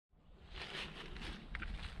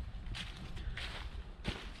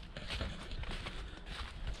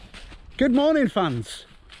Good morning, fans.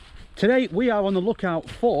 Today we are on the lookout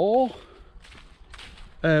for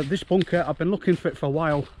this bunker. I've been looking for it for a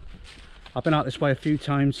while. I've been out this way a few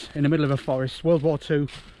times in the middle of a forest, World War II,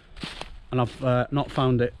 and I've not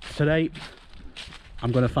found it. Today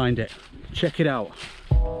I'm going to find it. Check it out.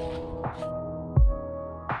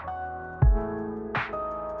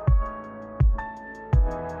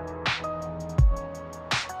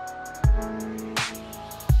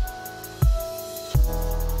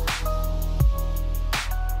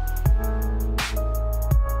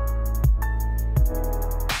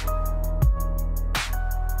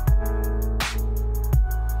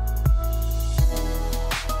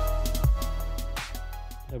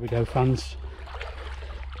 There we go, fans.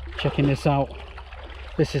 Checking this out.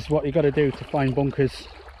 This is what you got to do to find bunkers.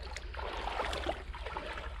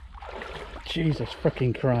 Jesus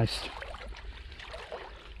freaking Christ.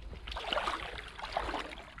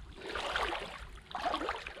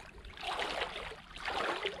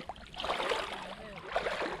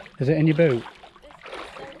 Is it in your boot?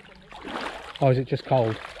 Or is it just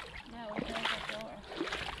cold? No, it's water.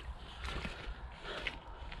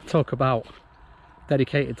 Talk about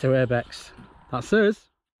dedicated to urbex. That's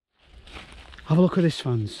us. Have a look at this,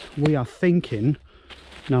 fans. We are thinking,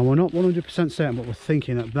 now we're not 100% certain, but we're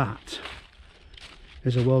thinking that that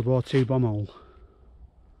is a World War II bomb hole.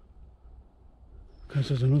 Because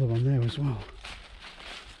there's another one there as well.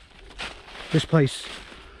 This place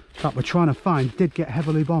that we're trying to find did get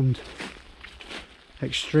heavily bombed.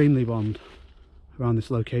 Extremely bombed around this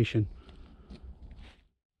location.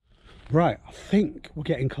 Right, I think we're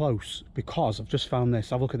getting close because I've just found this.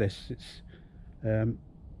 Have a look at this. It's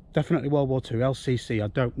definitely World War II, LCC. I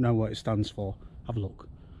don't know what it stands for. Have a look.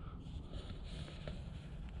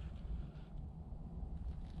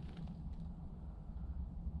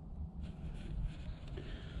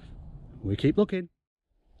 We keep looking.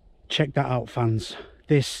 Check that out, fans.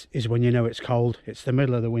 This is when you know it's cold. It's the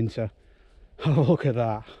middle of the winter. Oh, look at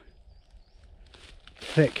that.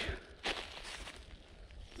 Thick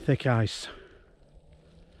ice.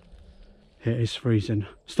 It is freezing.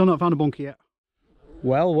 Still not found a bunker yet.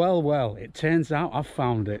 Well, it turns out I've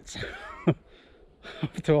found it.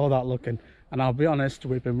 After all that looking, and I'll be honest,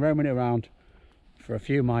 we've been roaming it around for a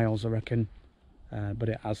few miles, I reckon, but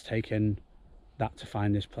it has taken that to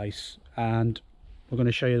find this place. And we're going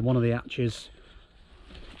to show you one of the hatches.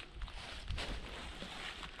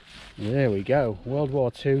 There we go, World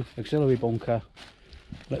War II Auxiliary Bunker.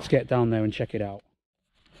 Let's get down there and check it out.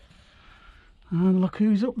 And look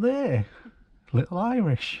who's up there. Little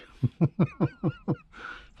Irish.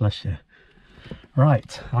 Bless you.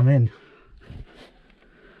 Right, I'm in.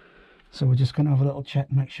 So we're just going to have a little check,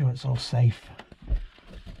 make sure it's all safe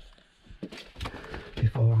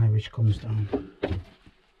before Irish comes down.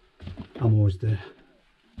 I'm always there.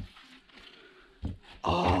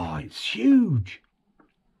 Oh, it's huge.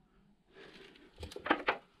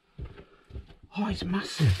 Oh, it's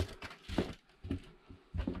massive.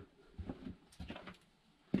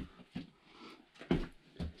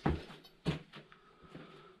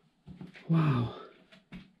 Wow.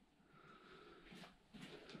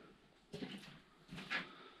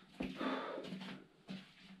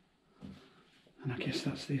 And I guess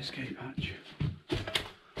that's the escape hatch.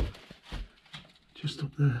 Just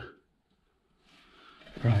up there.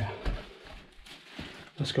 Right.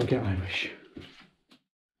 Let's go get Irish.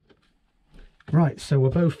 Right, so we're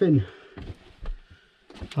both in.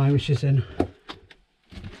 Irish is in.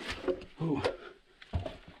 Oh.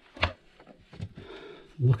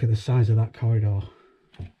 Look at the size of that corridor.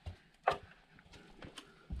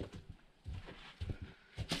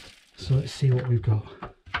 So let's see what we've got.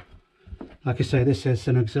 Like I say, this is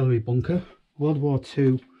an auxiliary bunker. World War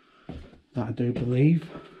II, that I do believe.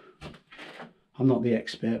 I'm not the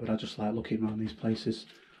expert, but I just like looking around these places.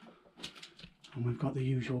 And we've got the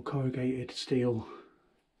usual corrugated steel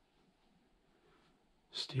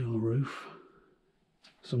roof.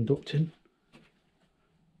 Some ducting.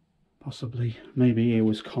 Possibly, maybe here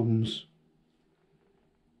was comms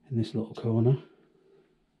in this little corner.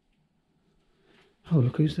 Oh,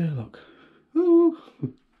 look who's there, look. Ooh.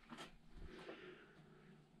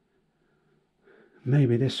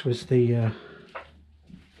 Maybe this was the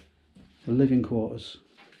living quarters.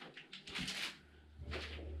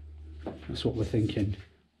 That's what we're thinking.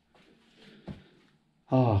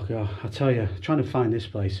 Oh God, I tell you, trying to find this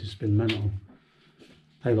place has been mental.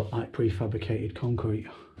 They look like prefabricated concrete.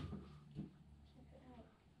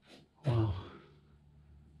 Wow.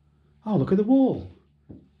 Oh, look at the wall.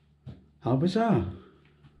 How bizarre.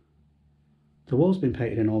 The wall's been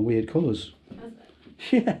painted in all weird colours. Has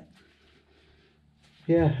it? Yeah.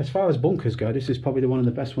 Yeah, as far as bunkers go, this is probably one of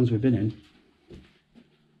the best ones we've been in.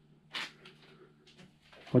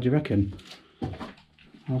 What do you reckon?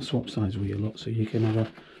 I'll swap sides with you, look, so you can have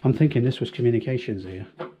a... I'm thinking this was communications here.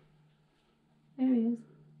 There he is.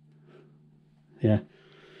 Yeah,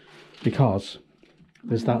 because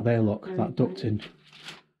there's that there, look, that ducting.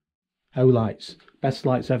 O lights, best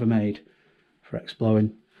lights ever made for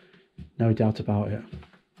exploring, no doubt about it.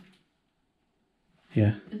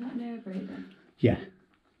 Yeah. Is that an air breather? Yeah,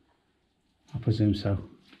 I presume so.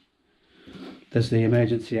 There's the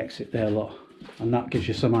emergency exit there, look, and that gives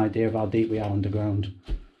you some idea of how deep we are underground.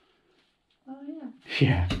 Oh yeah.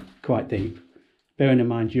 Yeah, quite deep. Bearing in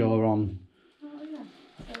mind you're on... Oh yeah.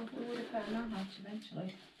 So we would have found that hatch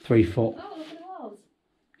eventually. 3 foot. Oh, look at the walls.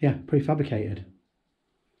 Yeah, prefabricated.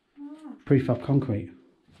 Oh. Prefab concrete.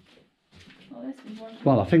 Well, this is one.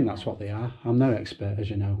 Well, I think that's what they are. I'm no expert, as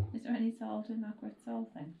you know. Is there any salt in that red salt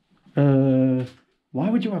thing? Why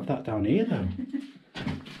would you have that down here though?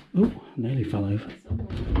 Oh, nearly fell over. Someone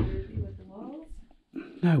would agree with the walls.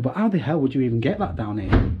 No, but how the hell would you even get that down here?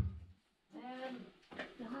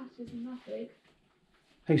 The hatch isn't that big.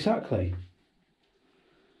 Exactly.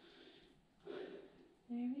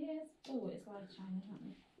 There he is. Oh, it's light shining at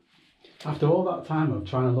me. After all that time of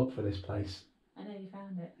trying to look for this place. I know you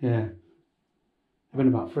found it. Yeah. I've been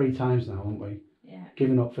about 3 times now, haven't we? Yeah.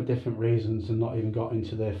 Given up for different reasons and not even got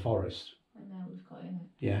into the forest. And now we've got in it.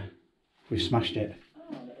 Yeah. We've smashed it. Oh,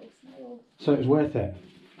 a little snail. So it was worth it.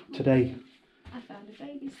 Today, I found a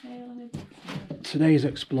baby snail and a big snail. today's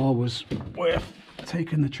explore was worth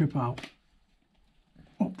taking the trip out.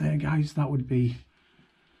 Up there, guys, that would be...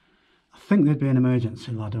 I think there'd be an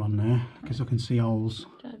emergency ladder on there because I can see holes. Do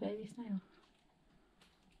you want a baby snail?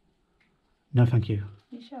 No, thank you.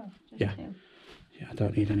 You sure? Just Yeah. 2? Yeah, I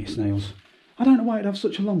don't need any snails. I don't know why it'd have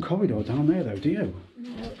such a long corridor down there though, do you?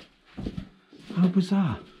 No. How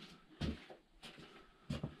bizarre.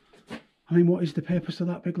 I mean, what is the purpose of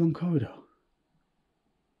that big long corridor?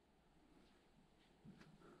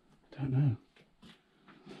 Don't know.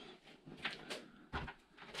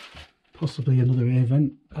 Possibly another air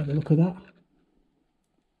vent by the look of that.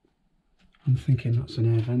 I'm thinking that's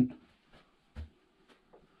an air vent.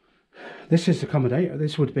 This is accommodator.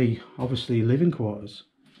 This would be obviously living quarters.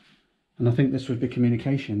 And I think this would be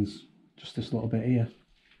communications. Just this little bit here.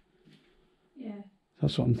 Yeah.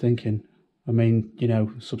 That's what I'm thinking. I mean, you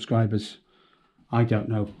know, subscribers, I don't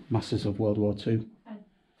know masses of World War II.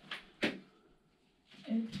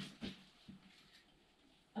 Oops.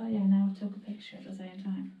 Oh yeah, now I took a picture at the same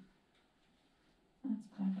time. That's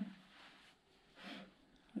clever.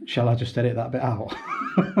 Shall I just edit that bit out?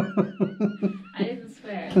 I didn't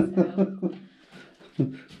swear, so. Now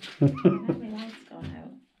my light's gone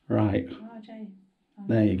out. Right, Oh, Jay. Oh,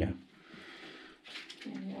 there you go.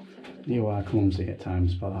 yeah, you're off to the- You are clumsy at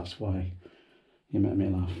times, but that's why you make me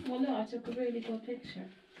laugh. Well, no, I took a really good picture.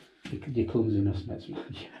 Your clumsiness makes me...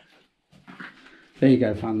 Yeah. There you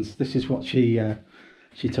go, fans. This is what she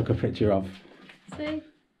took a picture of. See?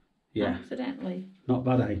 Yeah, Accidentally. not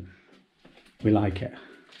bad, eh? We like it.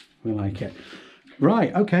 We like it.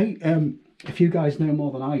 Right, okay. If you guys know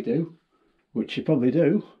more than I do, which you probably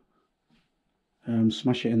do,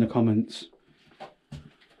 smash it in the comments.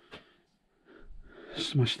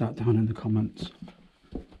 Smash that down in the comments.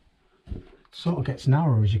 It sort of gets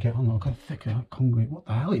narrower as you get on. Look how thicker that concrete. What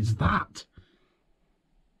the hell is that?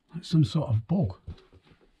 Like some sort of bug.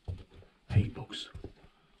 I hate bugs.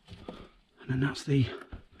 And then that's the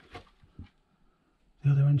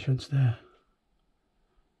other entrance there.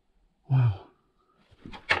 Wow.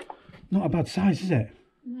 Not a bad size, is it?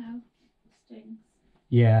 No. Stings.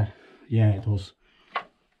 Yeah, it does.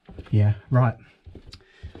 Yeah, right.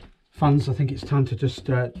 Fans, I think it's time to just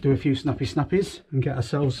do a few snappies and get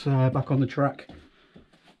ourselves back on the track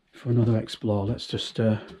for another explore. Let's just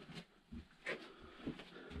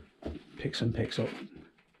pick some pics up.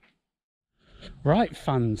 Right,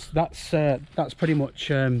 fans, that's pretty much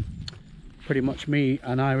me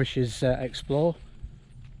and Irish's explore.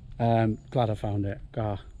 Glad I found it.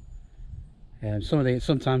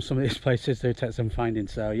 Sometimes some of these places do take some finding.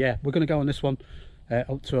 So yeah, we're going to go on this one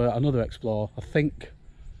up to another explore. I think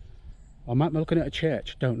I might be looking at a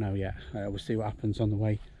church. Don't know yet. We'll see what happens on the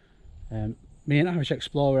way. Me and Irish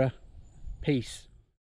Explorer. Peace.